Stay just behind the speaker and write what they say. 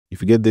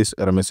If you get this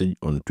error message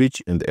on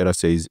Twitch and the error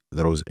says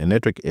there was a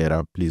network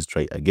error, please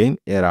try again,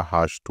 error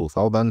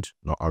 #2000.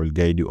 Now I will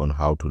guide you on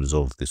how to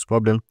resolve this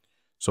problem.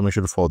 So make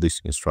sure to follow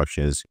these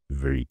instructions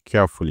very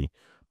carefully.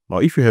 Now,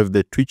 if you have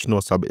the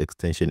TwitchNoSub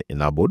extension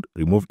enabled,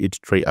 remove it,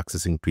 try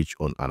accessing Twitch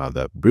on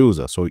another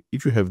browser. So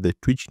if you have the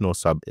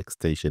TwitchNoSub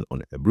extension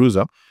on a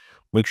browser,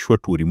 make sure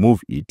to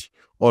remove it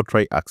or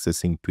try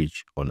accessing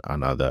Twitch on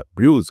another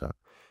browser.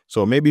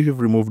 So maybe if you've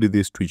removed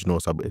this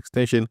TwitchNoSub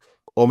extension,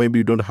 or maybe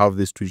you don't have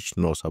this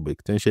TwitchNoSub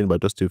extension,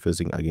 but you're still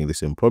facing again the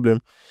same problem.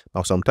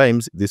 Now,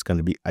 sometimes this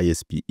can be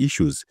ISP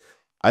issues.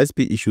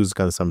 ISP issues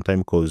can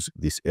sometimes cause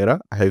this error.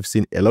 I have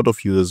seen a lot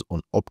of users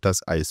on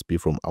Optus ISP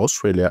from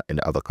Australia and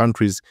other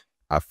countries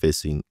are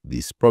facing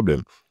this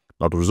problem.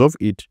 Now, to resolve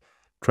it,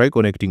 try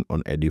connecting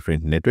on a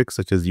different network,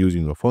 such as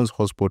using your phone's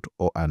hotspot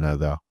or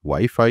another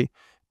Wi-Fi,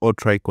 or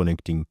try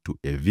connecting to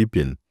a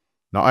VPN.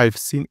 Now, I've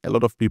seen a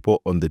lot of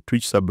people on the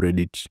Twitch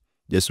subreddit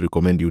just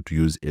recommend you to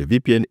use a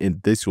VPN,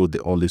 and this was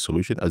the only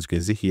solution. As you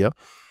can see here,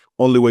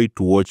 only way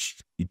to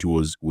watch it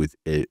was with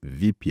a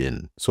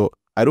VPN. So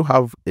I do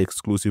have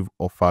exclusive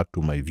offer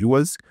to my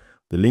viewers.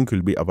 The link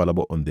will be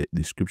available on the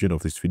description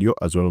of this video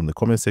as well in the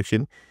comment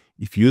section.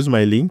 If you use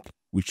my link,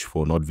 which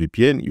for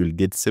NordVPN, you'll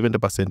get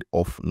 70%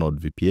 off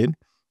NordVPN,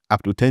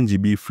 up to 10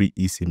 GB free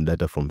eSIM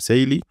data from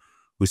Saily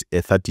with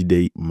a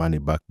 30-day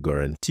money-back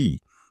guarantee.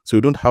 So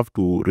you don't have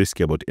to risk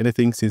about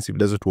anything, since if it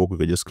doesn't work, you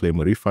can just claim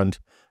a refund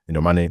and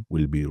your money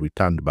will be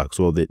returned back.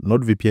 So the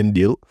NordVPN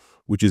deal,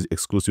 which is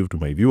exclusive to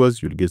my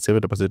viewers, you'll get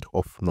 70%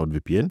 off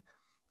NordVPN,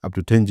 up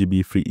to 10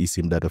 GB free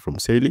eSIM data from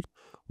Saily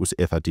with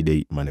a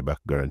 30-day money-back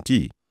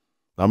guarantee.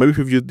 Now, maybe if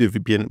you've used the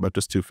VPN but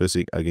you're still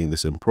facing again the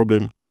same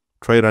problem,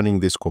 try running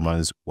these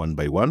commands one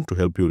by one to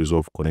help you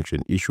resolve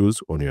connection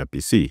issues on your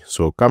PC.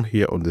 So come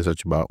here on the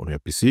search bar on your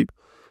PC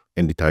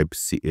and type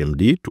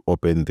cmd to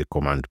open the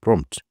command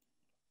prompt.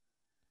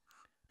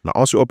 Now,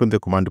 once you open the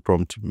command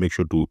prompt, make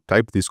sure to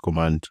type this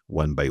command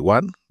one by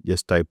one.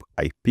 Just type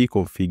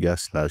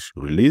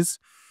ipconfig/release,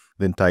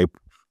 then type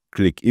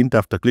click enter.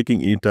 After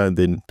clicking enter, and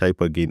then type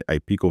again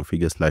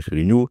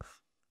ipconfig/renew,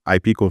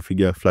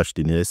 ipconfig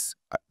flushdns,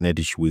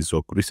 netsh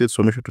winsock reset.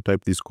 So make sure to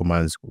type these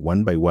commands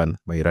one by one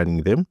by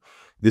running them.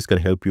 This can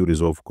help you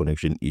resolve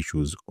connection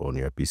issues on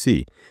your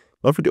PC.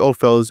 Now, if it all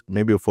fails,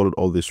 maybe you followed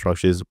all the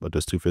instructions but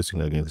you're still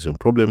facing again the same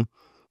problem,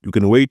 you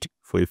can wait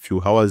for a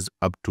few hours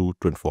up to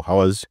 24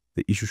 hours.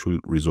 The issue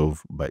should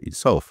resolve by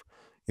itself.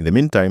 In the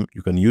meantime,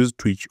 you can use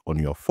Twitch on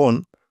your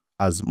phone,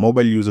 as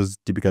mobile users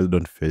typically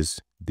don't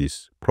face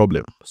this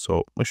problem.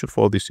 So make sure to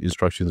follow these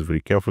instructions very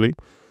carefully,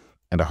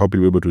 and I hope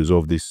you'll be able to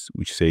resolve this,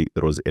 which say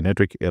there was a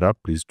network error.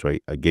 Please try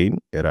again,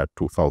 error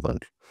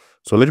 2000.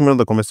 So let me know in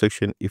the comment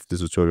section if this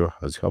tutorial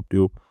has helped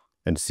you,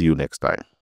 and see you next time.